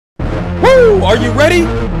Woo! Are you ready?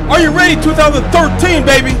 Are you ready? 2013,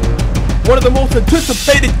 baby! One of the most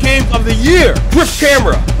anticipated games of the year. Drift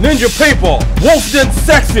Camera, Ninja Paintball, Wolf's Den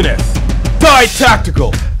Sexiness, Die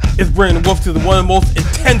Tactical is bringing Wolf to one of the most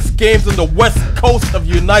intense games on the west coast of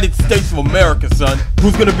the United States of America, son.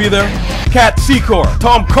 Who's gonna be there? Kat Secor,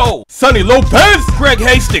 Tom Cole, Sonny Lopez, Greg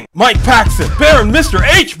Hastings, Mike Paxson, Baron Mr.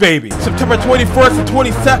 H, baby. September 21st and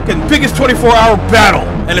 22nd, biggest 24-hour battle.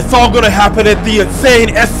 And it's all gonna happen at the insane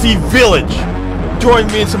SC Village. Join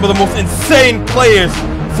me and some of the most insane players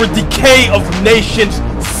for Decay of Nations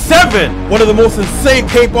 7. One of the most insane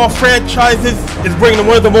paintball franchises is bringing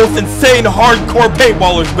one of the most insane hardcore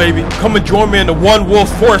paintballers, baby. Come and join me in the One Wolf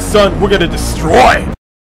Force, son. We're gonna destroy.